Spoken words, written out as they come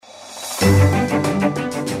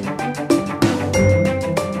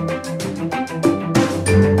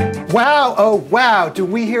Wow, oh wow, do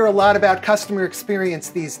we hear a lot about customer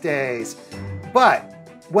experience these days. But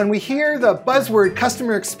when we hear the buzzword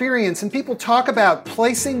customer experience and people talk about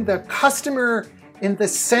placing the customer in the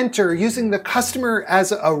center, using the customer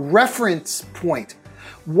as a reference point,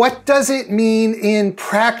 what does it mean in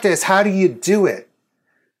practice? How do you do it?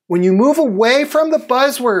 When you move away from the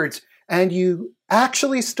buzzwords and you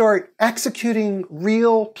actually start executing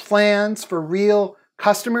real plans for real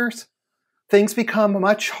customers, things become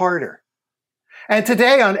much harder. And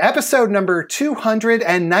today on episode number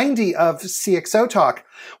 290 of CXO Talk,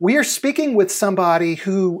 we are speaking with somebody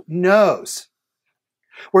who knows.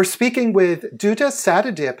 We're speaking with Duda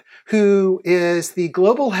Satadip, who is the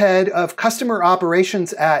global head of customer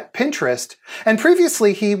operations at Pinterest, and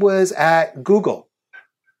previously he was at Google.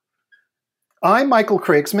 I'm Michael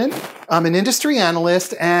Krigsman. I'm an industry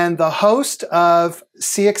analyst and the host of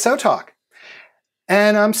CXO Talk.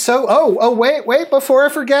 And I'm wait, before I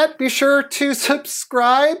forget, be sure to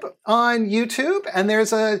subscribe on YouTube. And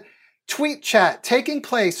there's a tweet chat taking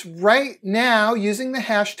place right now using the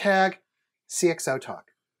hashtag CXO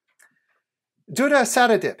Talk. Duda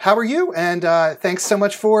Satadip, how are you? And thanks so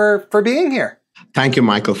much for being here. Thank you,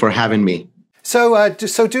 Michael, for having me. So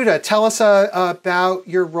Duda, tell us about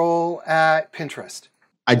your role at Pinterest.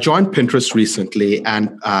 I joined Pinterest recently,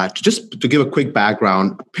 and to give a quick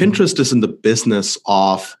background, Pinterest is in the business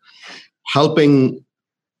of helping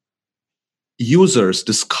users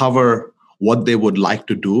discover what they would like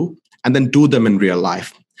to do and then do them in real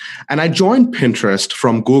life. And I joined Pinterest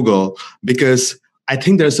from Google because I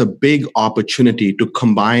think there's a big opportunity to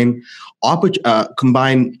combine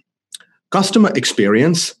customer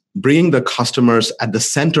experience, bringing the customers at the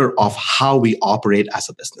center of how we operate as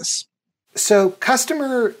a business. So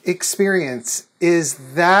customer experience, is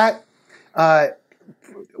that, how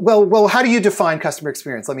do you define customer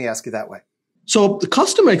experience? Let me ask you that way. So the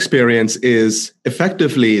customer experience is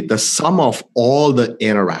effectively the sum of all the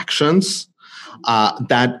interactions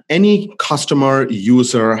that any customer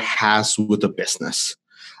user has with a business.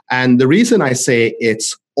 And the reason I say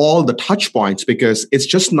it's all the touch points, because it's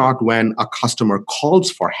just not when a customer calls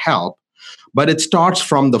for help, but it starts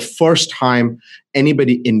from the first time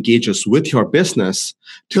anybody engages with your business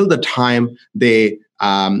till the time they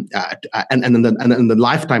and the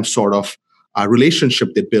lifetime sort of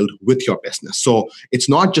relationship they build with your business. So it's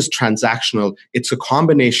not just transactional; it's a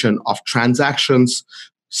combination of transactions,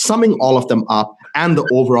 summing all of them up, and the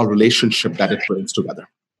overall relationship that it brings together.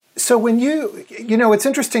 So when it's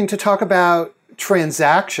interesting to talk about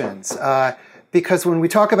transactions. Because when we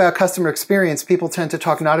talk about customer experience, people tend to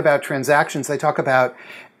talk not about transactions, they talk about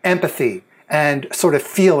empathy and sort of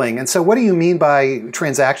feeling. And so what do you mean by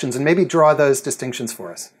transactions? And maybe draw those distinctions for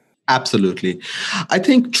us. Absolutely. I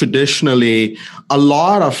think traditionally, a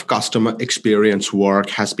lot of customer experience work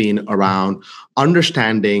has been around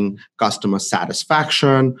understanding customer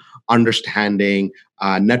satisfaction, understanding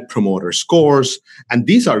net promoter scores. And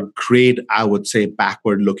these are great, I would say,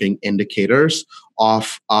 backward-looking indicators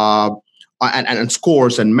of and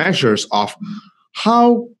scores and measures of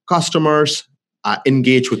how customers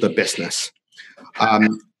engage with the business.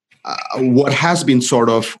 What has been sort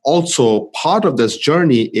of also part of this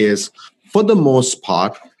journey is, for the most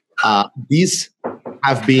part, these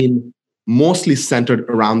have been mostly centered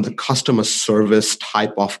around the customer service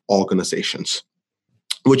type of organizations,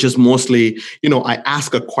 which is mostly, I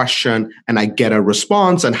ask a question and I get a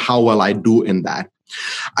response, and how well I do in that.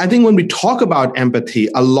 I think when we talk about empathy,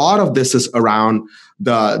 a lot of this is around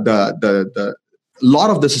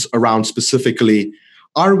specifically,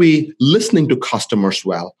 are we listening to customers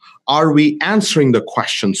well? Are we answering the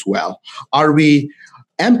questions well? Are we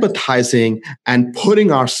empathizing and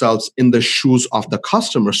putting ourselves in the shoes of the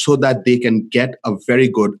customer so that they can get a very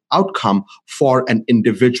good outcome for an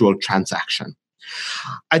individual transaction?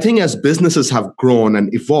 I think as businesses have grown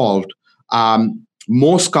and evolved,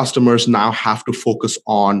 most customers now have to focus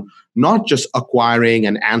on not just acquiring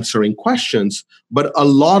and answering questions, but a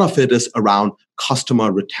lot of it is around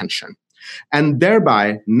customer retention. And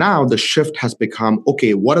thereby, now the shift has become,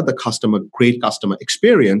 okay, what are the great customer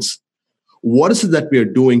experience? What is it that we are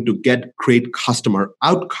doing to get great customer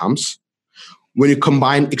outcomes? When you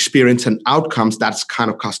combine experience and outcomes, that's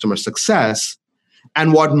kind of customer success.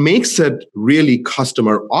 And what makes it really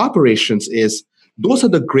customer operations is those are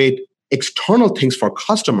the great external things for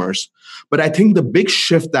customers. But I think the big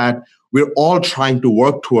shift that we're all trying to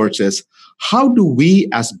work towards is, how do we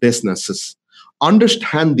as businesses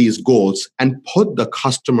understand these goals and put the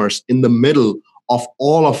customers in the middle of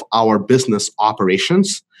all of our business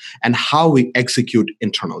operations and how we execute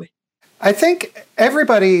internally? I think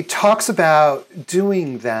everybody talks about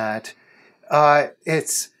doing that.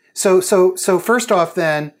 It's so first off,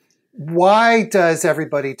 then, why does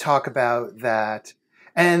everybody talk about that?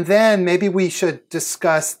 And then maybe we should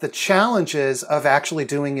discuss the challenges of actually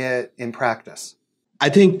doing it in practice. I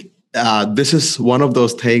think this is one of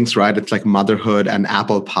those things, right? It's like motherhood and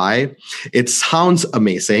apple pie. It sounds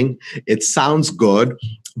amazing. It sounds good,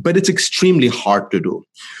 but it's extremely hard to do.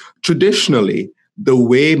 Traditionally, the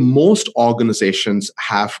way most organizations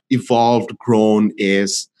have evolved, grown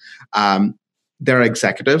is there are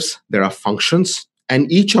executives, there are functions,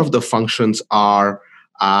 and each of the functions are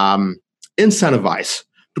incentivized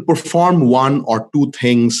to perform one or two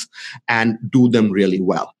things and do them really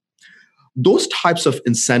well. Those types of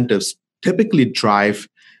incentives typically drive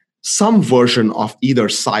some version of either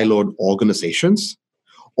siloed organizations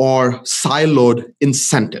or siloed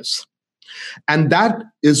incentives. And that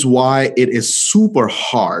is why it is super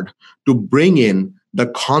hard to bring in the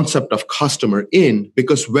concept of customer in,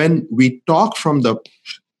 because when we talk from the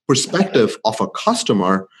perspective of a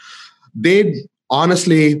customer, they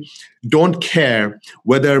honestly don't care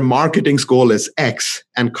whether marketing's goal is X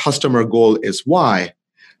and customer goal is Y.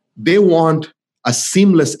 They want a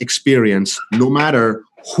seamless experience no matter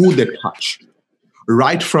who they touch.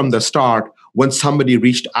 Right from the start, when somebody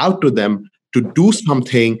reached out to them to do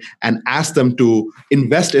something and ask them to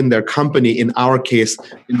invest in their company, in our case,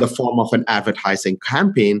 in the form of an advertising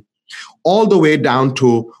campaign, all the way down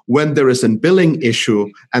to when there is a billing issue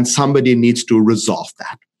and somebody needs to resolve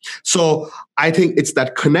that. So I think it's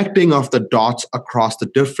that connecting of the dots across the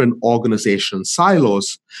different organization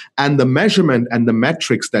silos and the measurement and the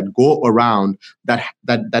metrics that go around that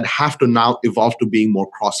have to now evolve to being more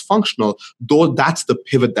cross-functional, though that's the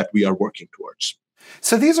pivot that we are working towards.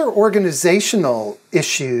 So these are organizational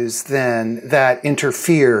issues then that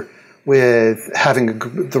interfere with having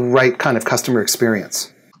the right kind of customer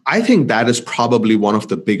experience. I think that is probably one of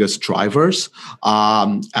the biggest drivers.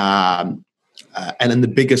 And then the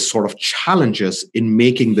biggest sort of challenges in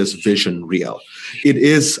making this vision real. It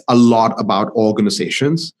is a lot about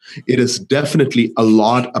organizations. It is definitely a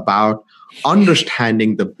lot about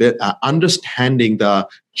understanding the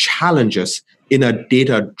challenges in a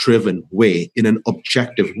data-driven way, in an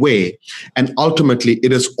objective way. And ultimately,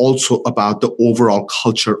 it is also about the overall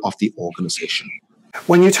culture of the organization.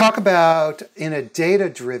 When you talk about in a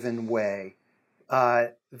data-driven way,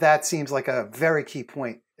 that seems like a very key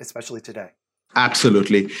point, especially today.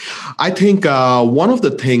 Absolutely. I think one of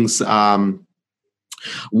the things,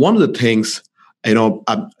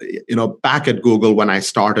 back at Google when I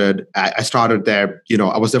started there,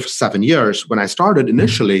 I was there for 7 years. When I started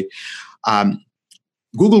initially,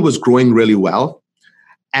 Google was growing really well.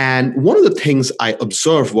 And one of the things I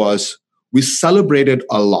observed was we celebrated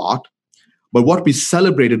a lot, but what we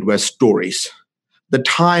celebrated were stories. The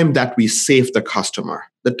time that we saved the customer,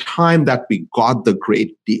 the time that we got the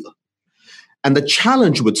great deal. And the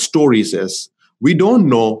challenge with stories is we don't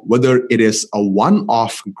know whether it is a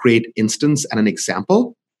one-off great instance and an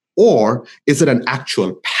example, or is it an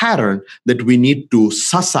actual pattern that we need to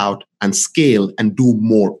suss out and scale and do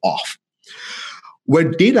more of. Where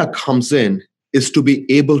data comes in is to be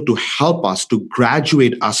able to help us to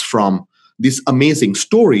graduate us from these amazing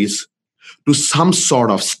stories to some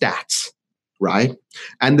sort of stats, right?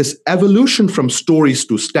 And this evolution from stories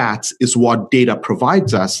to stats is what data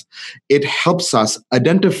provides us. It helps us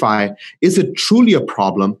identify, is it truly a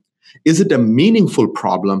problem? Is it a meaningful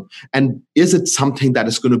problem? And is it something that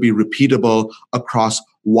is going to be repeatable across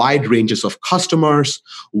wide ranges of customers,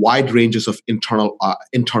 wide ranges of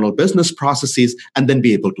internal business processes, and then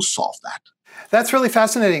be able to solve that? That's really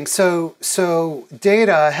fascinating. So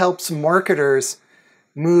data helps marketers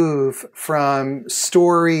move from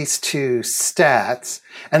stories to stats.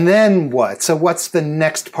 And then what? So what's the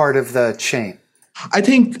next part of the chain? I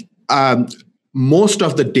think most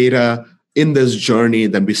of the data in this journey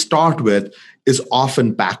that we start with is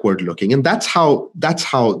often backward looking. And that's how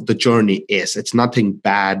the journey is. It's nothing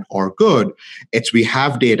bad or good. It's we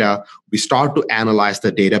have data, we start to analyze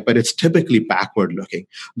the data, but it's typically backward looking.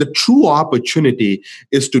 The true opportunity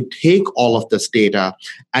is to take all of this data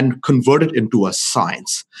and convert it into a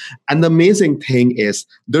science. And the amazing thing is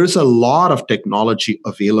there's a lot of technology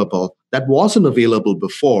available that wasn't available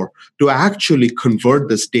before to actually convert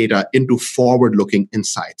this data into forward-looking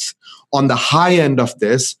insights. On the high end of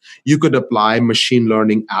this, you could apply machine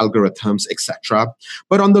learning algorithms, etc.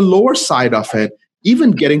 But on the lower side of it,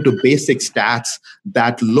 even getting to basic stats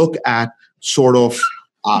that look at sort of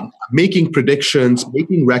making predictions,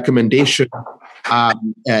 making recommendations,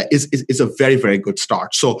 is a very, very good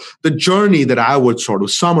start. So the journey that I would sort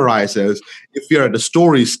of summarize is, if you're at the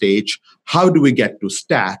story stage, how do we get to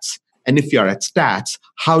stats? And if you're at stats,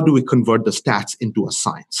 how do we convert the stats into a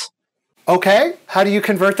science? Okay, how do you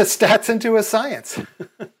convert the stats into a science?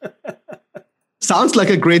 Sounds like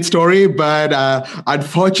a great story, but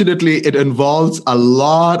unfortunately, it involves a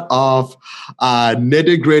lot of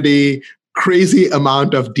nitty-gritty, crazy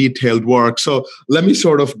amount of detailed work. So let me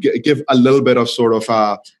sort of give a little bit of sort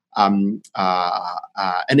of an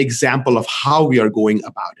example of how we are going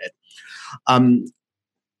about it.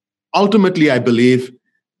 Ultimately, I believe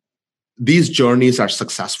these journeys are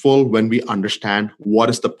successful when we understand what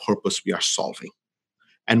is the purpose we are solving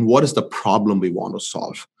and what is the problem we want to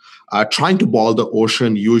solve. Trying to boil the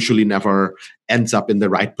ocean usually never ends up in the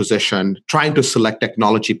right position. Trying to select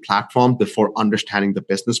technology platform before understanding the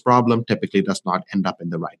business problem typically does not end up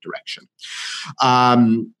in the right direction.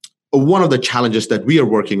 One of the challenges that we are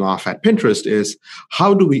working off at Pinterest is,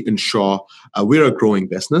 how do we ensure we're a growing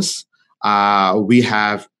business? We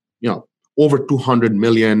have, over 200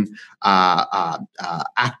 million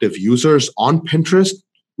active users on Pinterest.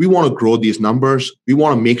 We want to grow these numbers. We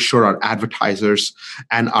want to make sure our advertisers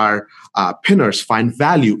and our pinners find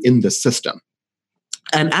value in the system.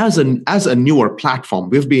 And as a newer platform,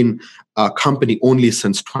 we've been a company only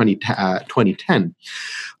since 2010.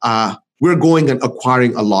 We're going and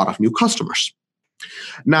acquiring a lot of new customers.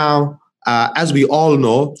 Now, as we all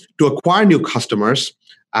know, to acquire new customers,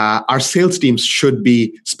 our sales teams should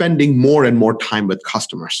be spending more and more time with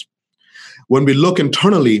customers. When we look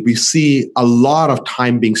internally, we see a lot of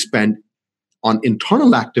time being spent on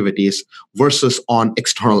internal activities versus on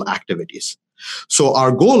external activities. So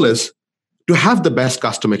our goal is to have the best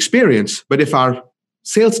customer experience, but if our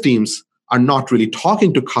sales teams are not really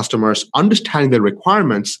talking to customers, understanding their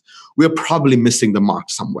requirements, we're probably missing the mark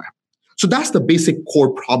somewhere. So that's the basic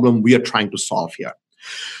core problem we are trying to solve here.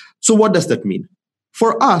 So what does that mean?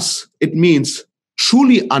 For us, it means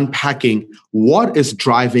truly unpacking what is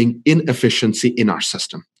driving inefficiency in our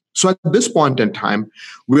system. So at this point in time,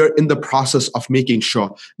 we're in the process of making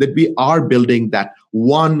sure that we are building that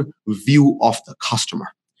one view of the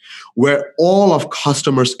customer, where all of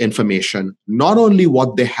customers' information, not only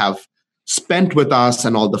what they have spent with us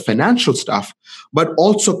and all the financial stuff, but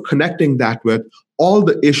also connecting that with all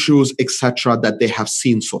the issues, etc., that they have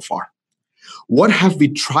seen so far. What have we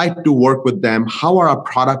tried to work with them? How are our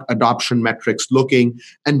product adoption metrics looking?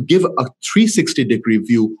 And give a 360-degree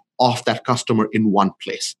view of that customer in one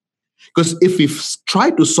place. Because if we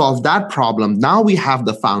try to solve that problem, now we have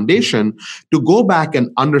the foundation to go back and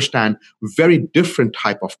understand very different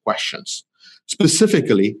type of questions.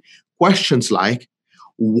 Specifically, questions like,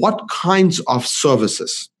 what kinds of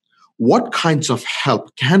services, what kinds of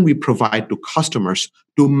help can we provide to customers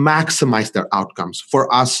to maximize their outcomes?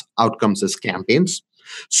 For us, outcomes is campaigns.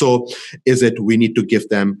 So is it we need to give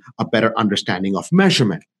them a better understanding of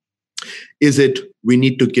measurement? Is it we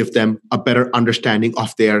need to give them a better understanding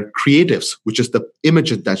of their creatives, which is the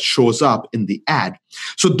image that shows up in the ad?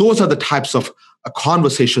 So those are the types of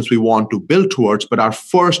conversations we want to build towards. But our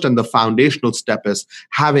first and the foundational step is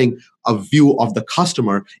having a view of the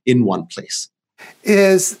customer in one place.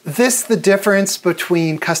 Is this the difference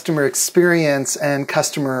between customer experience and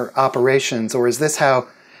customer operations, or is this how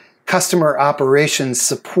customer operations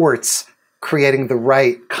supports creating the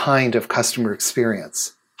right kind of customer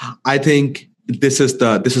experience? I think this is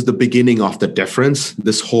the beginning of the difference.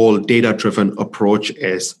 This whole data-driven approach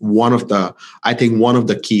is one of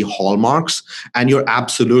the key hallmarks. And you're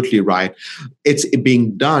absolutely right. It's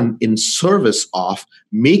being done in service of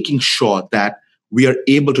making sure that we are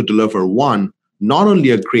able to deliver not only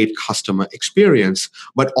a great customer experience,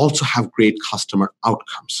 but also have great customer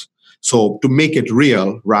outcomes. So to make it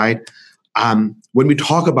real, right? When we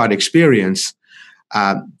talk about experience,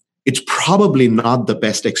 it's probably not the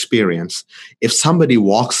best experience if somebody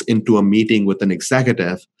walks into a meeting with an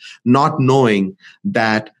executive not knowing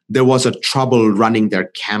that there was a trouble running their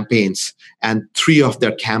campaigns and 3 of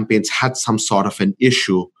their campaigns had some sort of an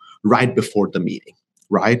issue right before the meeting,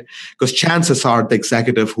 right? Because chances are the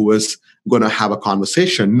executive who is going to have a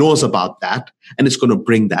conversation knows about that and is going to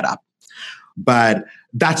bring that up. But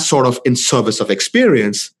that's sort of in service of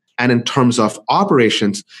experience. And in terms of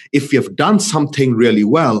operations, if you've done something really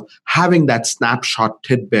well, having that snapshot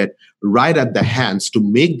tidbit right at the hands to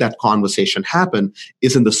make that conversation happen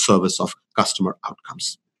is in the service of customer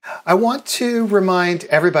outcomes. I want to remind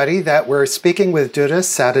everybody that we're speaking with Duda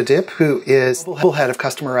Satadip, who is the head of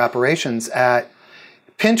customer operations at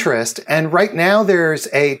Pinterest. And right now there's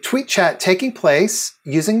a tweet chat taking place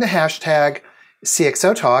using the hashtag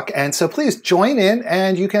CXO Talk. And so please join in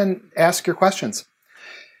and you can ask your questions.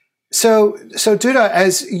 So Duda,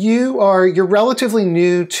 as you're relatively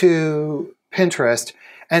new to Pinterest,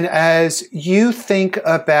 and as you think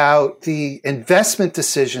about the investment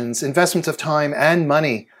decisions, investments of time and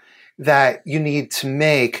money that you need to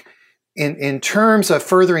make in terms of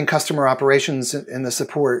furthering customer operations and the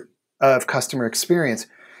support of customer experience,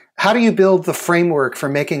 how do you build the framework for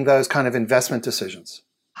making those kind of investment decisions?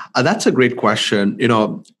 That's a great question.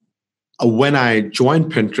 When I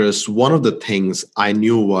joined Pinterest, one of the things I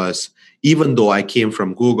knew was, even though I came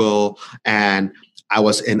from Google and I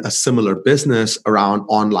was in a similar business around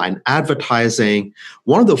online advertising,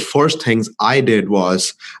 one of the first things I did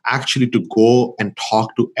was actually to go and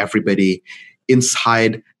talk to everybody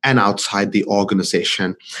inside and outside the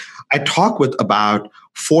organization. I talked with about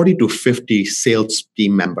 40 to 50 sales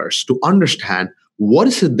team members to understand what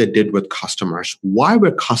is it they did with customers? Why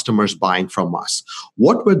were customers buying from us?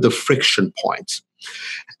 What were the friction points?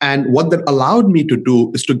 And what that allowed me to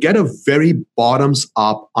do is to get a very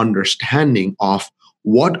bottoms-up understanding of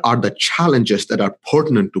what are the challenges that are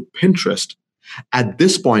pertinent to Pinterest at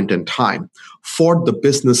this point in time for the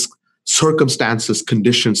business circumstances,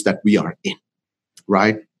 conditions that we are in,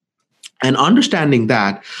 right? And understanding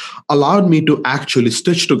that allowed me to actually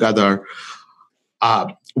stitch together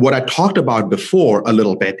what I talked about before a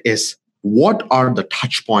little bit is what are the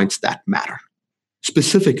touch points that matter?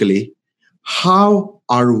 Specifically, how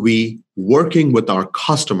are we working with our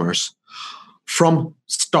customers from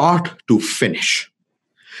start to finish?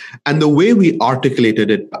 And the way we articulated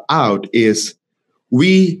it out is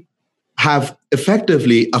we have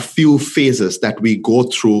effectively a few phases that we go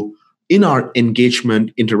through in our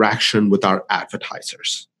engagement interaction with our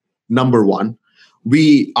advertisers. Number one,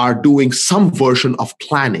 we are doing some version of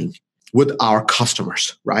planning with our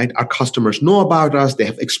customers, right? Our customers know about us. They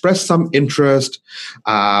have expressed some interest.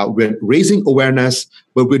 We're raising awareness,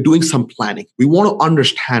 but we're doing some planning. We want to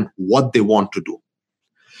understand what they want to do.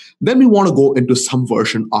 Then we want to go into some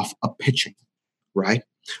version of a pitching, right?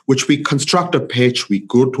 Which we construct a pitch, we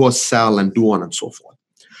go to a sell and do on and so forth.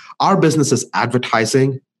 Our business is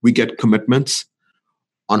advertising. We get commitments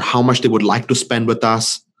on how much they would like to spend with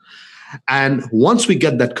us. And once we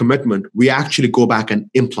get that commitment, we actually go back and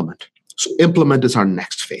implement. So implement is our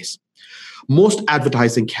next phase. Most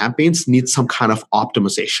advertising campaigns need some kind of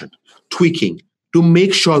optimization, tweaking to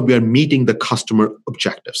make sure we are meeting the customer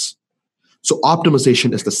objectives. So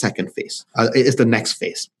optimization is the second phase, is the next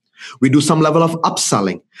phase. We do some level of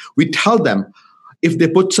upselling. We tell them if they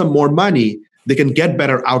put some more money, they can get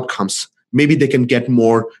better outcomes. Maybe they can get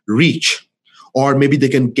more reach, or maybe they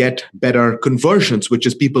can get better conversions, which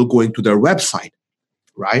is people going to their website,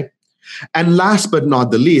 right? And last but not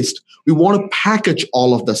the least, we want to package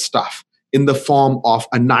all of the stuff in the form of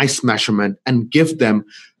a nice measurement and give them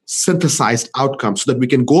synthesized outcomes so that we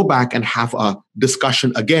can go back and have a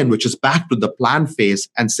discussion again, which is back to the plan phase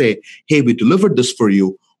and say, hey, we delivered this for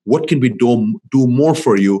you. What can we do more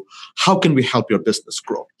for you? How can we help your business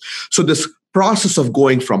grow? So this process of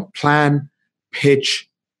going from plan, pitch,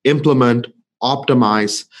 implement,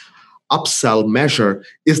 optimize, upsell, measure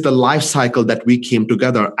is the life cycle that we came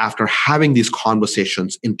together after having these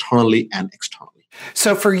conversations internally and externally.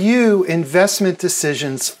 So for you, investment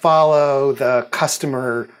decisions follow the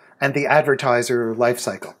customer and the advertiser life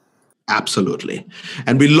cycle. Absolutely.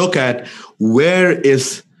 And we look at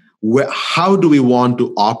how do we want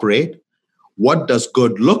to operate? What does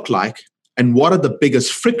good look like? And what are the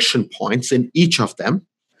biggest friction points in each of them?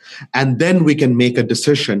 And then we can make a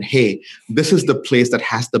decision, hey, this is the place that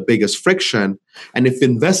has the biggest friction. And if we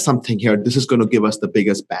invest something here, this is going to give us the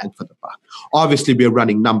biggest bang for the buck. Obviously, we're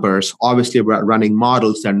running numbers. Obviously, we're running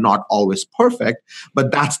models. They're not always perfect,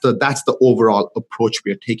 but that's the overall approach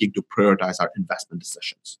we are taking to prioritize our investment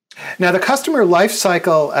decisions. Now, the customer life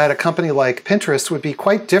cycle at a company like Pinterest would be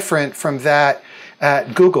quite different from that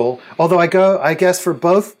at Google. Although I guess for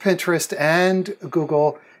both Pinterest and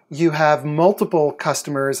Google, you have multiple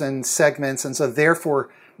customers and segments, and so therefore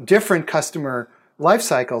different customer life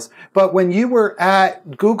cycles. But when you were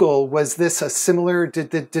at Google, was this a similar,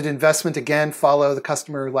 did investment again follow the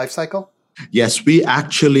customer life cycle? Yes, we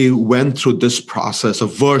actually went through this process, a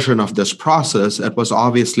version of this process. It was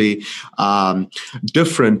obviously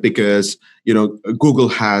different because Google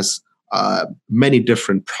has many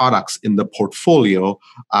different products in the portfolio.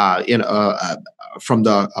 From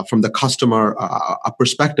the customer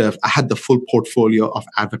perspective, I had the full portfolio of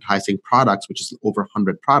advertising products, which is over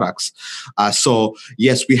 100 products. So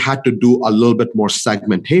yes, we had to do a little bit more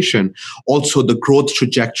segmentation. Also, the growth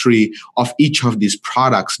trajectory of each of these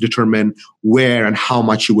products determine where and how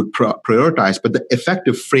much you would prioritize. But the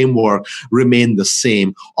effective framework remained the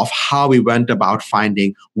same of how we went about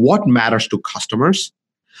finding what matters to customers,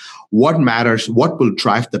 what matters, what will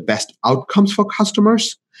drive the best outcomes for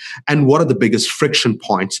customers, and what are the biggest friction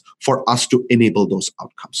points for us to enable those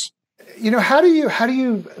outcomes. How do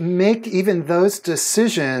you make even those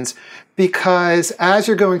decisions? Because as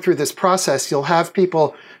you're going through this process, you'll have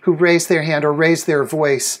people who raise their hand or raise their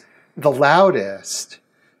voice the loudest.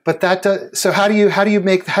 But so how do you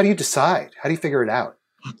decide? How do you figure it out?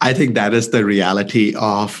 I think that is the reality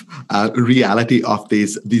of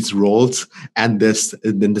these roles and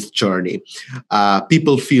this journey.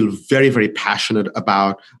 People feel very, very passionate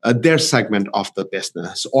about their segment of the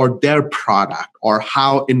business or their product or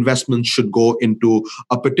how investment should go into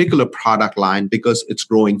a particular product line because it's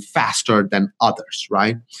growing faster than others,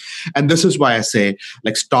 right? And this is why I say,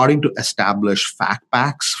 like, starting to establish fact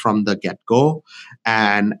backs from the get-go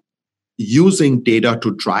and using data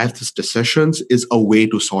to drive these decisions is a way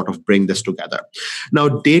to sort of bring this together. Now,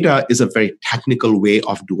 data is a very technical way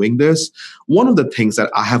of doing this. One of the things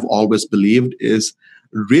that I have always believed is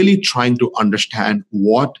really trying to understand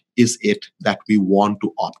what is it that we want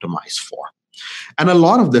to optimize for. And a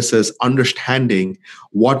lot of this is understanding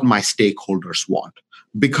what my stakeholders want.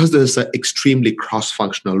 Because there's an extremely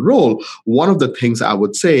cross-functional role, one of the things I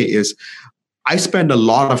would say is I spend a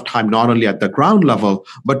lot of time not only at the ground level,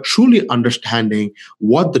 but truly understanding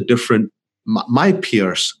what the different, my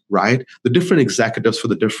peers, right? The different executives for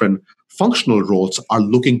the different functional roles are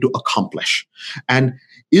looking to accomplish. And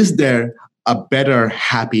is there a better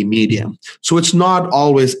happy medium? So it's not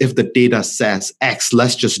always if the data says X,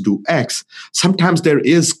 let's just do X. Sometimes there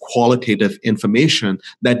is qualitative information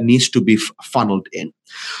that needs to be funneled in.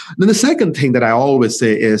 Then the second thing that I always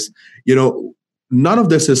say is, none of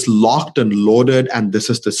this is locked and loaded, and this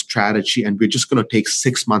is the strategy, and we're just going to take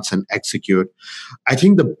 6 months and execute. I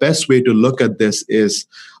think the best way to look at this is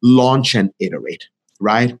launch and iterate,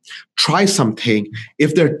 right? Try something.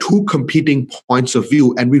 If there are two competing points of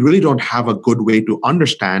view and we really don't have a good way to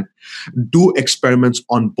understand, do experiments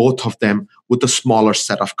on both of them with a smaller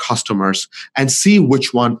set of customers and see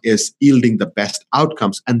which one is yielding the best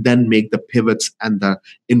outcomes, and then make the pivots and the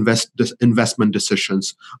investment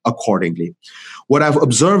decisions accordingly. What I've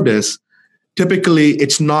observed is typically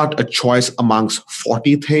it's not a choice amongst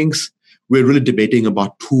 40 things. We're really debating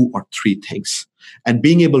about 2 or 3 things. And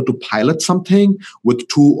being able to pilot something with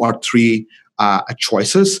 2 or 3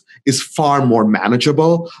 choices is far more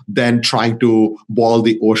manageable than trying to boil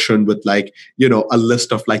the ocean with a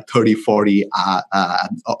list of 30, 40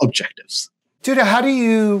 objectives. Judah, how do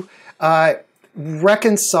you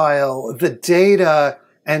reconcile the data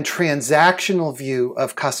and transactional view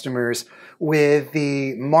of customers with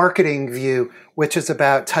the marketing view, which is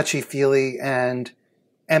about touchy-feely and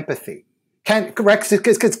empathy? How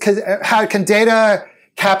can data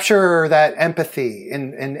capture that empathy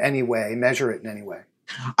in any way, measure it in any way?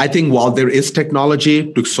 I think while there is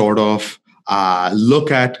technology to sort of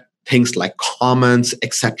look at things like comments,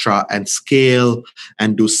 etc., and scale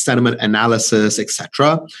and do sentiment analysis,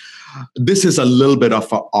 etc., this is a little bit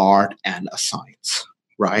of an art and a science,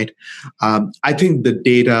 right? I think the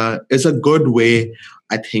data is a good way,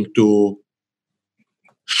 to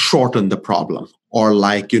shorten the problem or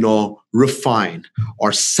refine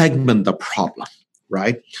or segment the problem,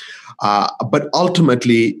 right? But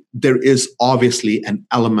ultimately, there is obviously an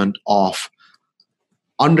element of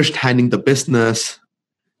understanding the business,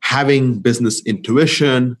 having business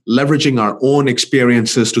intuition, leveraging our own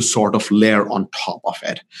experiences to sort of layer on top of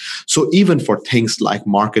it. So even for things like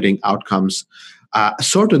marketing outcomes,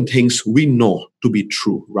 certain things we know to be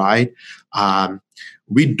true, right?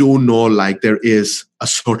 We do know there is a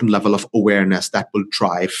certain level of awareness that will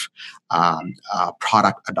drive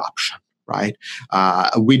product adoption, right?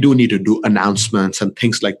 We do need to do announcements and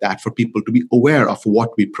things like that for people to be aware of what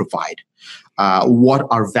we provide, what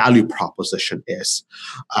our value proposition is.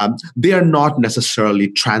 They are not necessarily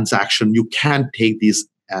transaction. You can't take these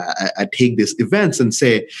take these events and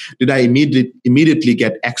say, did I immediately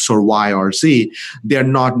get X or Y or Z? They're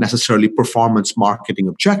not necessarily performance marketing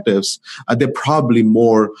objectives. They're probably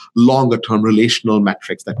more longer term relational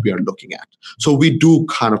metrics that we are looking at. So we do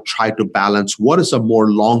kind of try to balance what is a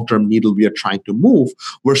more long term needle we are trying to move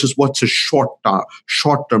versus what's a short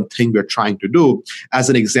term thing we're trying to do. As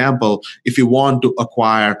an example, if you want to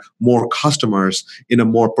acquire more customers in a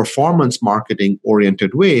more performance marketing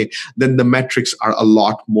oriented way, then the metrics are a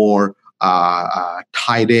lot more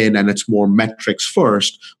tied in, and it's more metrics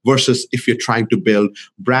first, versus if you're trying to build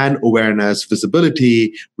brand awareness,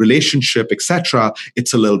 visibility, relationship, etc.,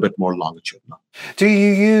 it's a little bit more longitudinal. Do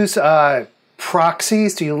you use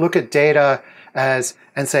proxies? Do you look at data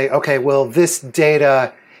and say, okay, well, this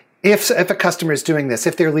data, if a customer is doing this,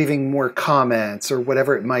 if they're leaving more comments or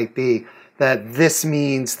whatever it might be, that this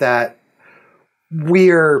means that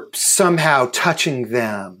we're somehow touching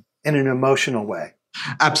them in an emotional way?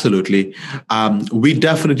 Absolutely. We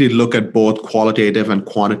definitely look at both qualitative and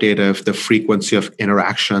quantitative, the frequency of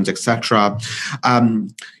interactions, etc.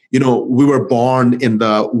 We were born in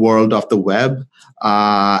the world of the web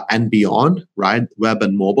and beyond, right? Web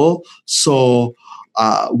and mobile. So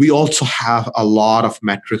we also have a lot of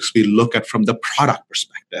metrics we look at from the product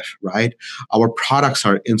perspective, right? Our products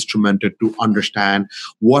are instrumented to understand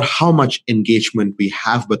how much engagement we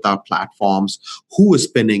have with our platforms, who is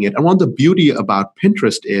spinning it. And one of the beauty about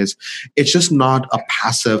Pinterest is it's just not a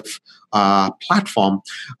passive platform.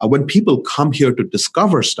 When people come here to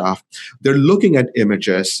discover stuff, they're looking at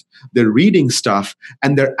images, they're reading stuff,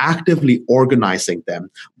 and they're actively organizing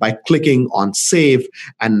them by clicking on save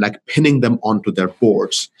and like pinning them onto their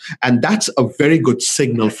boards. And that's a very good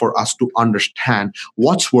signal for us to understand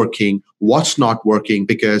what's working, what's not working,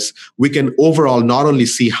 because we can overall not only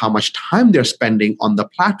see how much time they're spending on the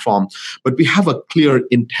platform, but we have a clear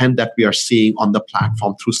intent that we are seeing on the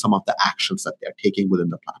platform through some of the actions that they're taking within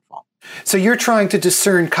the platform. So you're trying to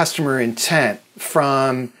discern customer intent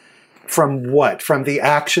from what? From the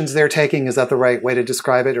actions they're taking? Is that the right way to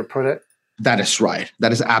describe it or put it? That is right.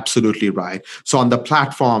 That is absolutely right. So on the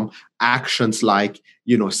platform, actions like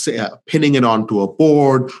pinning it onto a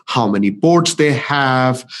board, how many boards they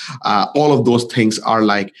have, all of those things are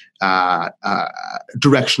like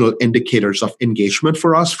directional indicators of engagement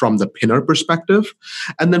for us from the pinner perspective.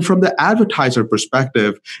 And then from the advertiser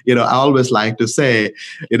perspective, I always like to say,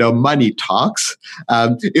 money talks.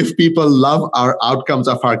 If people love our outcomes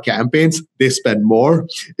of our campaigns, they spend more.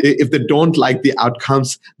 If they don't like the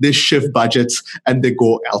outcomes, they shift budgets and they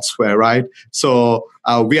go elsewhere, right? So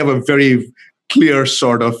we have a very clear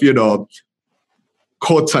sort of,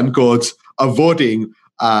 quotes unquotes, a voting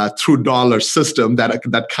through dollar system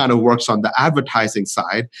that kind of works on the advertising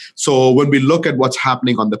side. So when we look at what's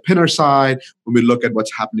happening on the pinner side, when we look at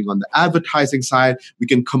what's happening on the advertising side, we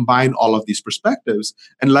can combine all of these perspectives.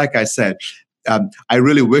 And like I said, I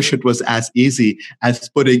really wish it was as easy as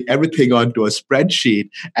putting everything onto a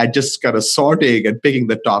spreadsheet and just kind of sorting and picking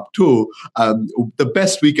the top two. The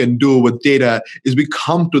best we can do with data is we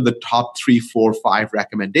come to the top 3, 4, 5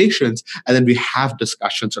 recommendations, and then we have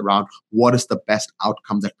discussions around what is the best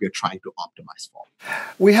outcome that we are trying to optimize for.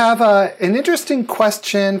 We have an interesting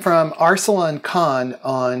question from Arsalan Khan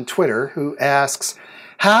on Twitter, who asks,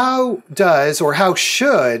 how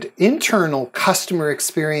should internal customer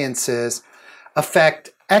experiences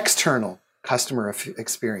affect external customer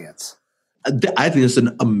experience? I think it's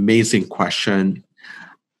an amazing question.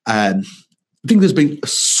 I think there's been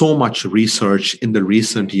so much research in the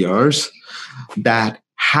recent years that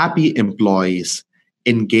happy employees,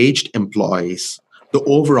 engaged employees, the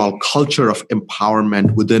overall culture of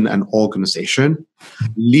empowerment within an organization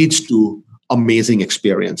leads to amazing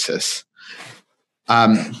experiences.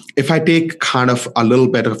 If I take kind of a little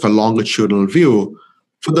bit of a longitudinal view,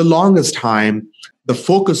 for the longest time, the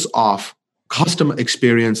focus of customer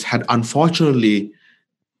experience had unfortunately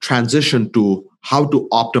transitioned to how to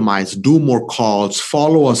optimize, do more calls,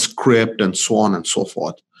 follow a script, and so on and so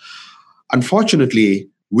forth. Unfortunately,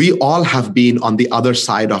 we all have been on the other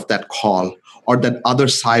side of that call or that other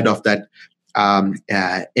side of that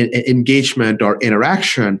engagement or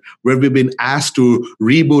interaction where we've been asked to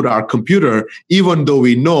reboot our computer, even though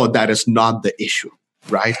we know that is not the issue.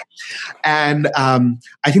 Right. And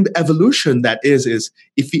I think the evolution that is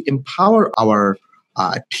if we empower our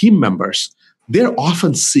team members, they're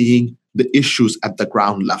often seeing the issues at the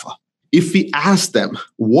ground level. If we ask them,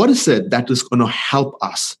 what is it that is going to help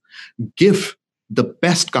us give the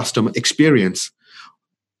best customer experience?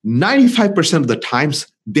 95% of the times,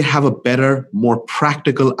 they have a better, more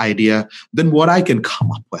practical idea than what I can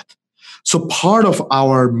come up with. So part of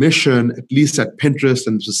our mission, at least at Pinterest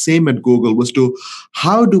and the same at Google, was to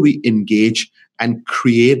how do we engage and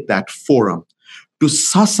create that forum to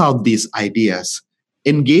suss out these ideas,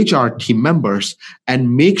 engage our team members,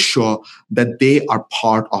 and make sure that they are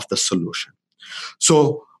part of the solution.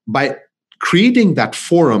 So by creating that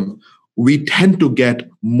forum, we tend to get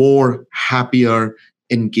more happier,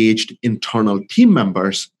 engaged internal team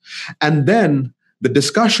members. And then the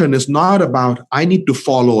discussion is not about, I need to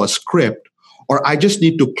follow a script, or I just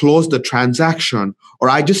need to close the transaction, or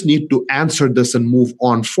I just need to answer this and move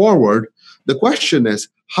on forward. The question is,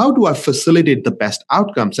 how do I facilitate the best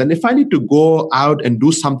outcomes? And if I need to go out and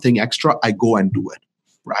do something extra, I go and do it,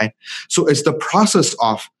 right? So it's the process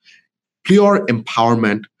of pure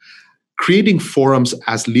empowerment, creating forums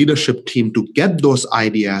as leadership team to get those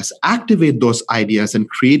ideas, activate those ideas, and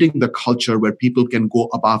creating the culture where people can go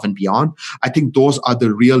above and beyond. I think those are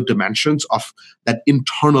the real dimensions of that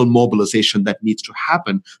internal mobilization that needs to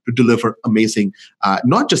happen to deliver amazing,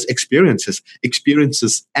 not just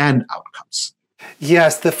experiences and outcomes.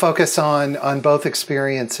 Yes, the focus on both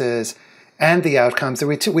experiences and the outcomes.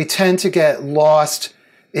 We tend to get lost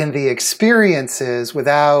in the experiences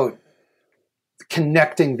without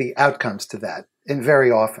connecting the outcomes to that, and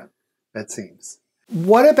very often, that seems.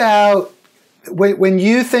 What about, when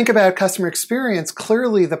you think about customer experience,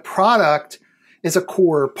 clearly the product is a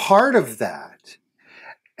core part of that.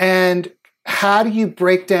 And how do you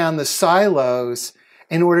break down the silos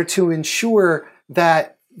in order to ensure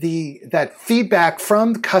that that feedback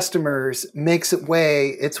from customers makes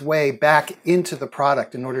its way back into the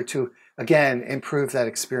product in order to, again, improve that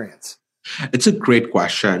experience? It's a great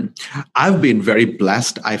question. I've been very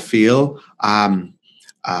blessed, I feel.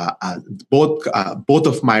 Both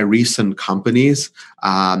of my recent companies,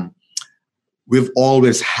 we've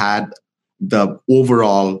always had the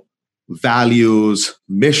overall values,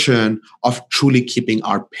 mission of truly keeping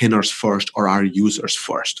our pinners first or our users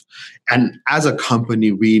first. And as a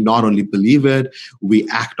company, we not only believe it, we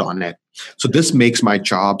act on it. So this makes my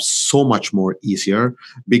job so much more easier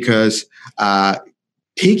because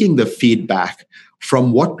taking the feedback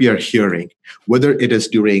from what we are hearing, whether it is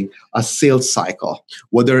during a sales cycle,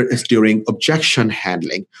 whether it's during objection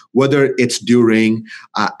handling, whether it's during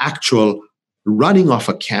actual running of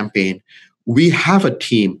a campaign, we have a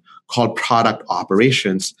team called product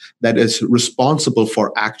operations that is responsible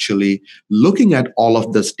for actually looking at all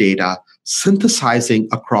of this data, synthesizing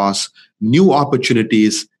across new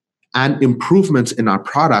opportunities and improvements in our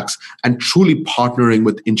products, and truly partnering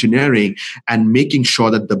with engineering and making sure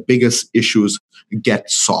that the biggest issues get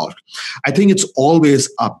solved. I think it's always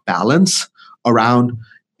a balance around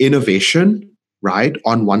innovation, right,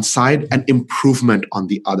 on one side, and improvement on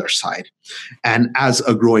the other side. And as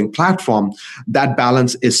a growing platform, that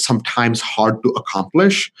balance is sometimes hard to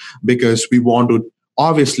accomplish because we want to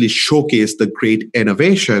obviously showcase the great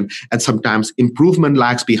innovation, and sometimes improvement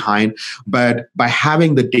lags behind. But by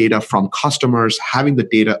having the data from customers, having the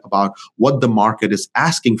data about what the market is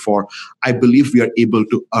asking for, I believe we are able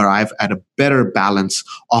to arrive at a better balance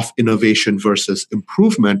of innovation versus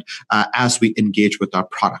improvement as we engage with our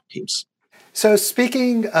product teams. So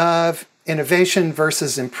speaking of innovation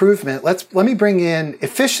versus improvement, let me bring in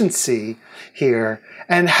efficiency here.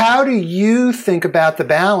 And how do you think about the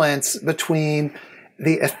balance between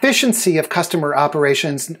the efficiency of customer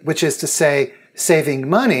operations, which is to say saving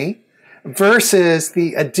money, versus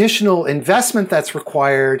the additional investment that's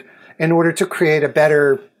required in order to create a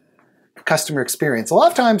better customer experience? A lot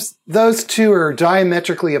of times those two are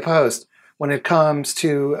diametrically opposed when it comes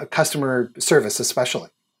to customer service, especially.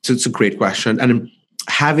 So it's a great question. And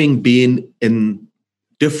having been in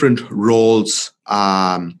different roles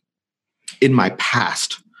in my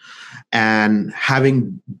past and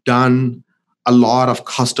having done a lot of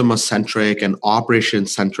customer-centric and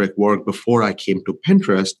operation-centric work before I came to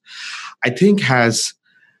Pinterest, I think has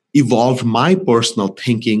evolved my personal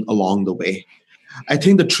thinking along the way. I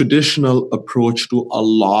think the traditional approach to a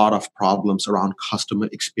lot of problems around customer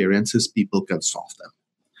experiences, people can solve them.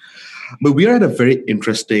 But we are at a very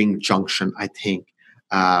interesting junction, I think.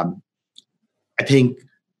 I think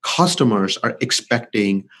customers are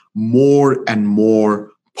expecting more and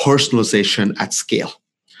more personalization at scale.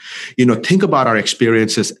 Think about our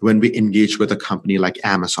experiences when we engage with a company like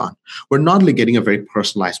Amazon. We're not only getting a very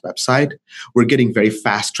personalized website, we're getting very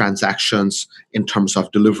fast transactions in terms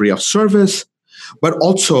of delivery of service, but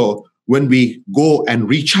also when we go and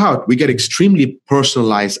reach out, we get extremely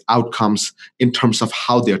personalized outcomes in terms of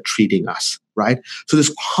how they're treating us, right? So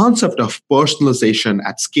this concept of personalization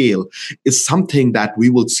at scale is something that we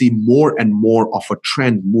will see more and more of a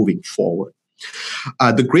trend moving forward.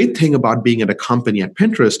 The great thing about being at a company at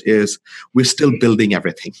Pinterest is we're still building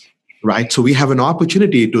everything. Right, so we have an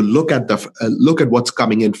opportunity to look at what's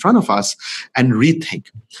coming in front of us and rethink.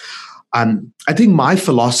 I think my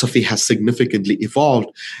philosophy has significantly evolved,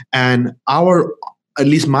 and at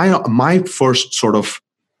least my first sort of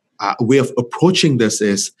way of approaching this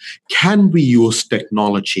is: can we use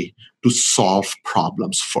technology to solve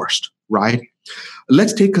problems first? Right.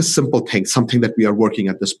 Let's take a simple thing, something that we are working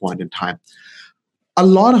at this point in time. A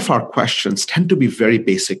lot of our questions tend to be very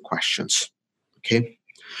basic questions. Okay.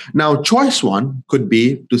 Now, choice one could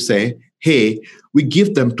be to say, hey, we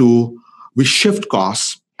shift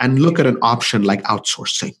costs and look at an option like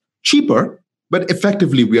outsourcing. Cheaper, but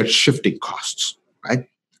effectively we are shifting costs, right?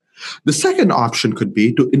 The second option could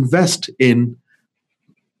be to invest in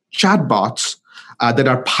chatbots that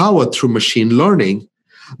are powered through machine learning,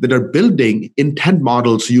 that are building intent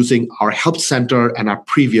models using our help center and our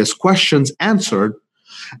previous questions answered,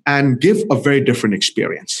 and give a very different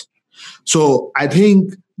experience. So I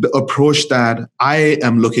think the approach that I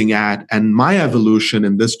am looking at and my evolution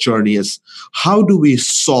in this journey is: how do we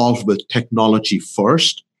solve with technology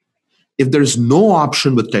first? If there's no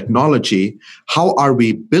option with technology, how are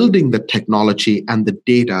we building the technology and the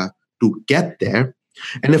data to get there?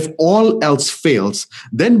 And if all else fails,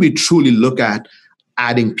 then we truly look at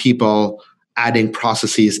adding people, adding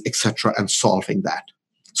processes, etc., and solving that.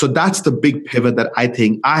 So that's the big pivot that I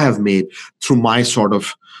think I have made through my sort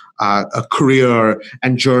of a career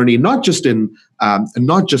and journey, not just in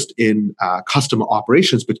customer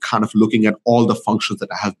operations, but kind of looking at all the functions that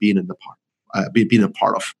I have been a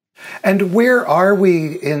part of. And where are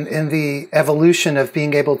we in the evolution of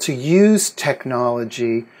being able to use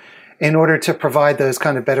technology in order to provide those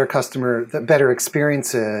kind of better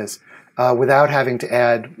experiences without having to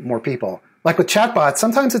add more people? Like with chatbots,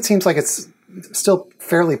 sometimes it seems like it's still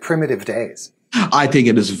fairly primitive days. I think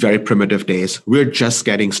it is very primitive days. We're just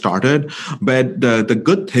getting started. But the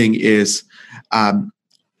good thing is the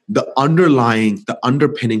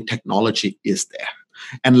underpinning technology is there.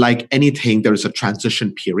 And like anything, there is a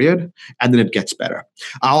transition period and then it gets better.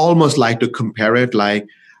 I almost like to compare it like,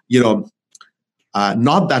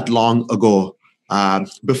 not that long ago,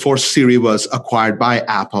 before Siri was acquired by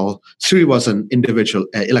Apple, Siri was an individual,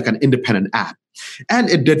 like an independent app. And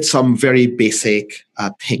it did some very basic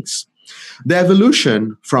things. The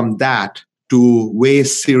evolution from that to where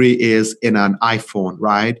Siri is in an iPhone,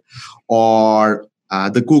 right? Or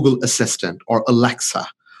the Google Assistant or Alexa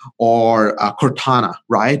or Cortana,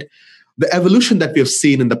 right? The evolution that we have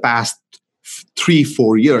seen in the past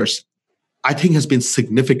 3-4 years, I think has been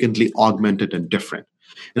significantly augmented and different.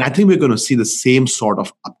 And I think we're going to see the same sort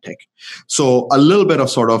of uptick. So a little bit of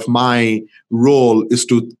sort of my role is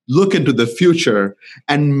to look into the future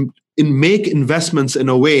and make investments in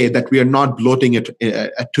a way that we are not bloating it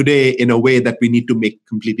today in a way that we need to make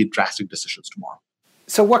completely drastic decisions tomorrow.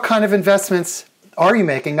 So what kind of investments are you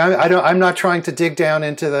making? I'm not trying to dig down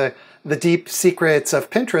into the deep secrets of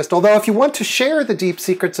Pinterest, although if you want to share the deep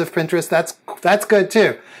secrets of Pinterest, that's good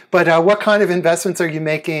too. But what kind of investments are you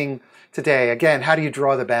making today? Again, how do you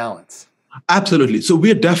draw the balance? Absolutely. So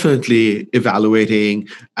we're definitely evaluating.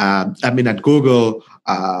 At Google,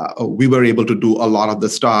 we were able to do a lot of the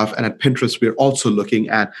stuff. And at Pinterest, we're also looking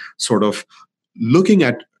at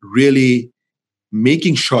really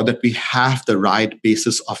making sure that we have the right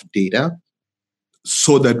basis of data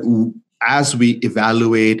so that as we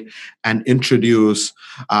evaluate and introduce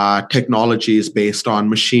technologies based on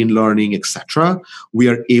machine learning, etc., we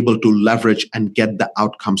are able to leverage and get the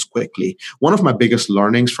outcomes quickly. One of my biggest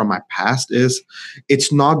learnings from my past is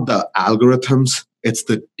it's not the algorithms, it's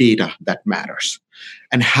the data that matters.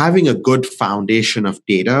 And having a good foundation of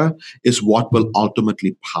data is what will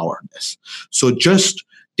ultimately power this. So just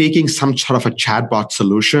taking some sort of a chatbot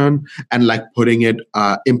solution and like putting it,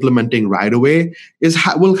 implementing right away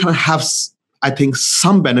will kind of have, I think,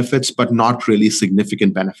 some benefits, but not really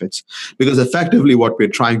significant benefits. Because effectively what we're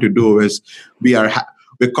trying to do is we're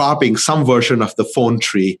copying some version of the phone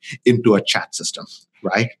tree into a chat system,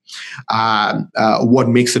 right? What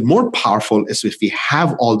makes it more powerful is if we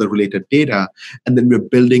have all the related data and then we're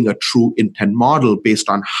building a true intent model based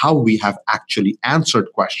on how we have actually answered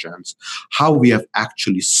questions, how we have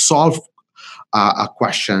actually solved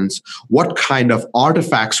questions, what kind of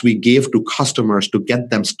artifacts we gave to customers to get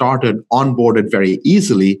them started, onboarded very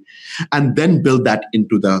easily, and then build that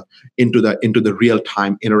into the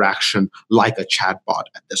real-time interaction like a chatbot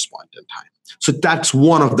at this point in time. So that's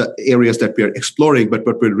one of the areas that we're exploring, but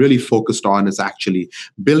what we're really focused on is actually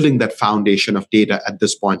building that foundation of data at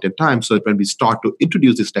this point in time so that when we start to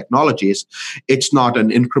introduce these technologies, it's not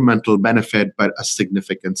an incremental benefit, but a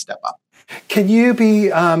significant step up. Can you be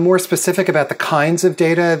more specific about the kinds of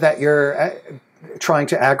data that you're trying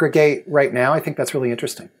to aggregate right now? I think that's really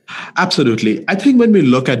interesting. Absolutely. I think when we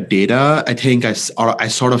look at data, I think I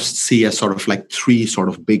sort of see as sort of like three sort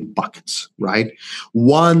of big buckets, right?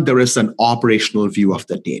 One, there is an operational view of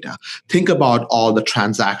the data. Think about all the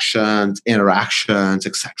transactions, interactions,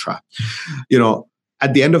 etc.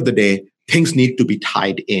 At the end of the day, things need to be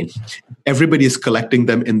tied in. Everybody is collecting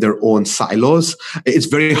them in their own silos. It's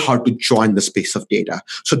very hard to join the space of data.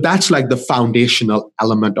 So that's like the foundational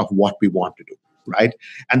element of what we want to do, right?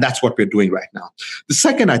 And that's what we're doing right now. The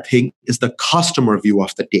second, I think, is the customer view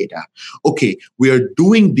of the data. Okay, we are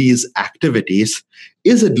doing these activities.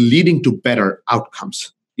 Is it leading to better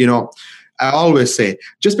outcomes? I always say,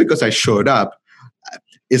 just because I showed up,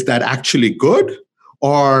 is that actually good?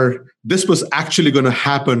 Or this was actually going to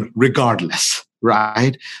happen regardless,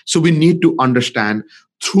 right? So we need to understand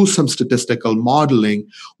through some statistical modeling,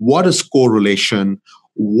 what is correlation,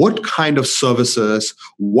 what kind of services,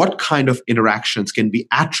 what kind of interactions can be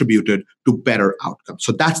attributed to better outcomes.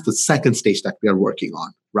 So that's the second stage that we are working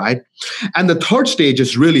on, right? And the third stage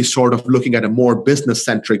is really sort of looking at a more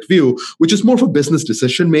business-centric view, which is more for business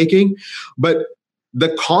decision-making. But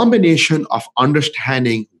the combination of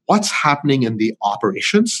understanding what's happening in the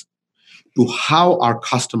operations to how our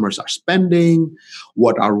customers are spending,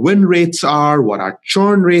 what our win rates are, what our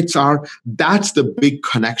churn rates are, that's the big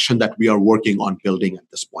connection that we are working on building at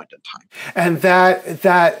this point in time. And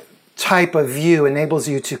that type of view enables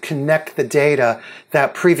you to connect the data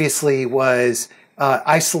that previously was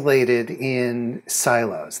isolated in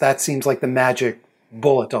silos. That seems like the magic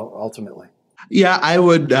bullet ultimately. Yeah, I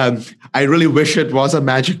would. I really wish it was a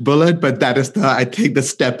magic bullet, but that is, I think, the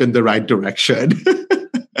step in the right direction.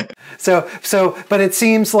 But it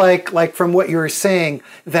seems like from what you were saying,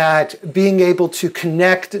 that being able to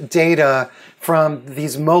connect data from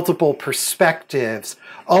these multiple perspectives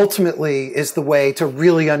ultimately is the way to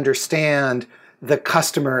really understand the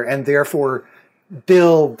customer and therefore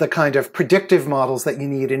build the kind of predictive models that you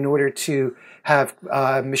need in order to have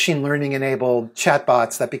machine learning enabled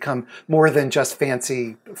chatbots that become more than just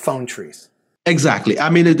fancy phone trees. Exactly.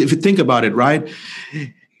 I mean, if you think about it, right?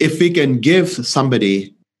 If we can give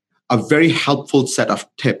somebody a very helpful set of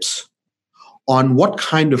tips on what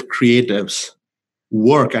kind of creatives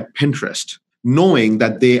work at Pinterest, knowing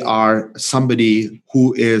that they are somebody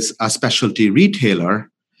who is a specialty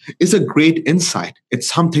retailer, is a great insight. It's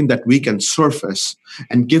something that we can surface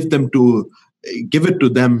and give it to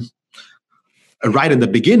them right in the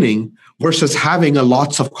beginning versus having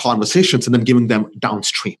lots of conversations and then giving them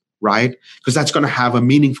downstream, right? Because that's going to have a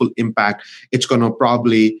meaningful impact. It's going to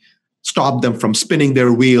probably stop them from spinning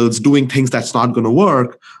their wheels, doing things that's not going to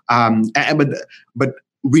work. But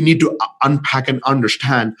we need to unpack and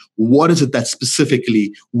understand what is it that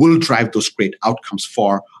specifically will drive those great outcomes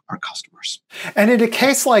for our customers. And in a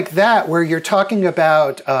case like that, where you're talking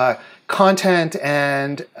about content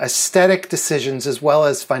and aesthetic decisions as well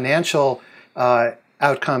as financial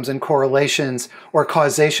outcomes and correlations or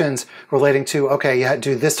causations relating to, okay, you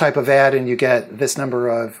do this type of ad and you get this number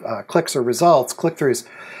of clicks or results, click-throughs.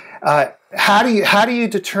 How do you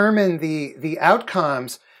determine the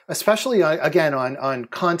outcomes, especially again on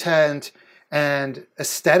content and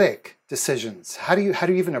aesthetic decisions? How do you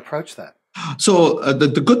even approach that? So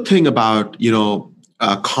the good thing about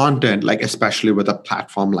content, like especially with a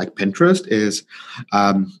platform like Pinterest, is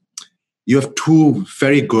you have two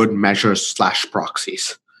very good measures /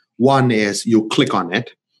 proxies. One is you click on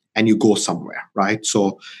it and you go somewhere, right?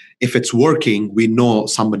 So if it's working, we know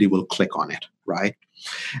somebody will click on it, right?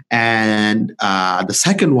 And the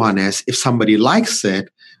second one is if somebody likes it,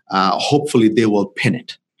 hopefully they will pin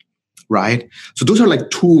it, right? So those are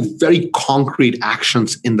like two very concrete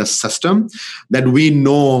actions in the system that we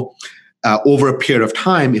know over a period of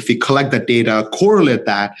time, if we collect that data, correlate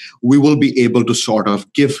that, we will be able to sort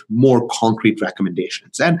of give more concrete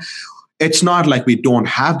recommendations. And it's not like we don't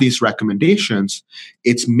have these recommendations.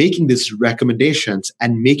 It's making these recommendations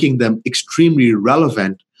and making them extremely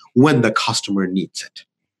relevant when the customer needs it,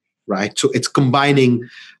 right? So it's combining,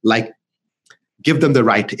 like, give them the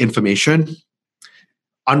right information,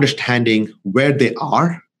 understanding where they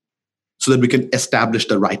are, so that we can establish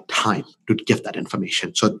the right time to give that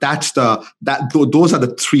information. So those are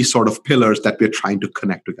the three sort of pillars that we're trying to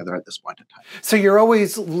connect together at this point in time. So you're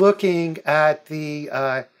always looking at the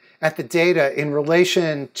data in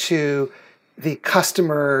relation to the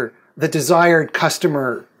customer, the desired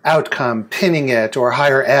customer outcome, pinning it, or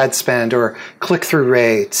higher ad spend, or click-through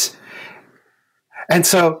rates. And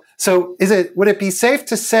so would it be safe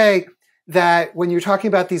to say that when you're talking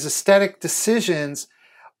about these aesthetic decisions,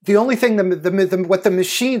 The only thing what the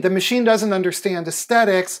machine doesn't understand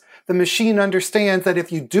aesthetics. The machine understands that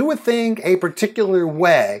if you do a thing a particular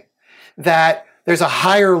way, that there's a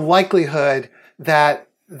higher likelihood that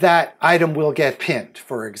that item will get pinned,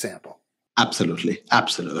 for example. Absolutely.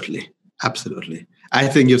 Absolutely. Absolutely. I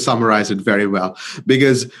think you summarized it very well,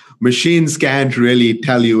 because machines can't really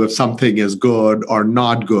tell you if something is good or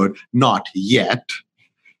not good, not yet,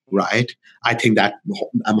 right? I think that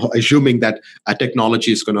I'm assuming that a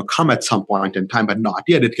technology is going to come at some point in time, but not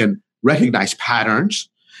yet. It can recognize patterns.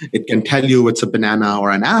 It can tell you it's a banana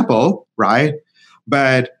or an apple, right?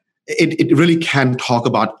 But it really can't talk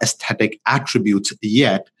about aesthetic attributes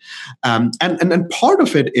yet. And part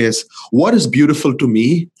of it is what is beautiful to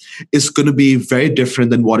me is going to be very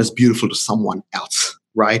different than what is beautiful to someone else,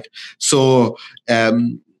 right? So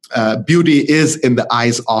beauty is in the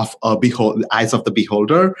eyes of the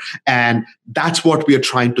beholder, and that's what we are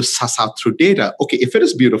trying to suss out through data. Okay, if it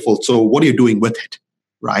is beautiful, so what are you doing with it?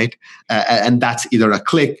 Right? And that's either a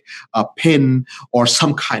click, a pin, or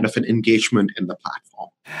some kind of an engagement in the platform.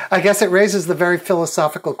 I guess it raises the very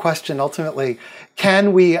philosophical question, ultimately,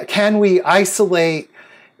 can we isolate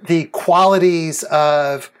the qualities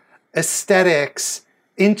of aesthetics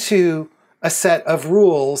into a set of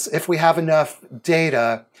rules if we have enough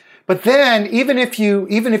data? But then, even if you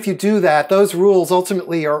do that, those rules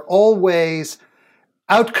ultimately are always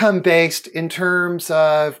outcome-based in terms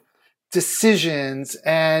of decisions,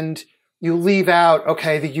 and you leave out,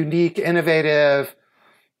 okay, the unique, innovative,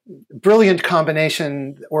 brilliant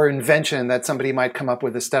combination or invention that somebody might come up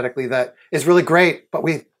with aesthetically that is really great, but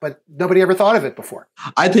nobody ever thought of it before.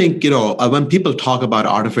 I think, when people talk about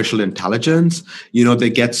artificial intelligence, they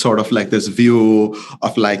get sort of like this view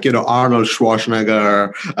of Arnold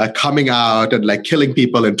Schwarzenegger coming out and like killing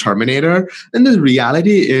people in Terminator. And the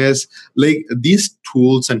reality is like these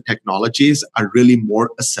tools and technologies are really more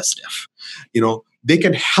assistive. They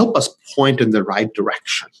can help us point in the right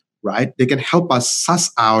direction. Right? They can help us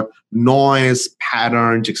suss out noise,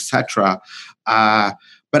 patterns, etc. But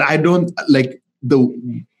I don't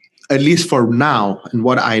at least for now, and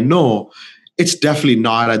what I know, it's definitely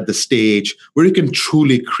not at the stage where you can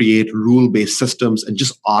truly create rule-based systems and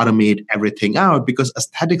just automate everything out, because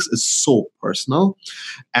aesthetics is so personal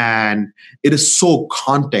and it is so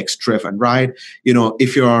context-driven, right?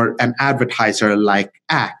 If you're an advertiser like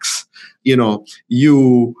X,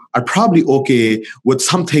 you are probably okay with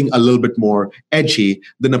something a little bit more edgy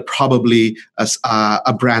than probably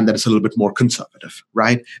a brand that is a little bit more conservative,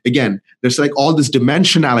 right? Again, there's like all this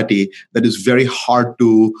dimensionality that is very hard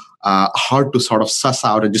to sort of suss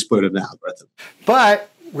out and just put it in an algorithm.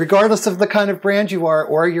 But regardless of the kind of brand you are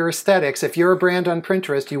or your aesthetics, if you're a brand on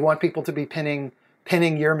Pinterest, you want people to be pinning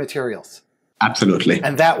your materials. Absolutely.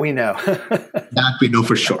 And that we know. That we know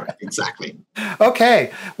for sure. Exactly.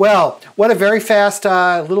 Okay. Well, what a very fast,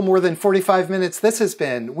 little more than 45 minutes this has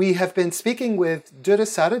been. We have been speaking with Duda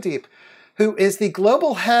Sadadeep, who is the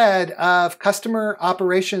global head of customer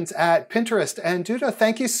operations at Pinterest. And Duda,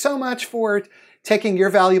 thank you so much for taking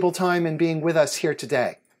your valuable time and being with us here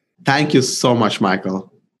today. Thank you so much,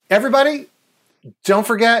 Michael. Everybody, don't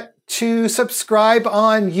forget to subscribe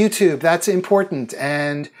on YouTube. That's important.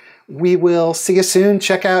 And we will see you soon.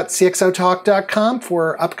 Check out cxotalk.com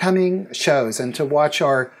for upcoming shows and to watch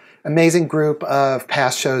our amazing group of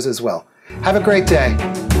past shows as well. Have a great day.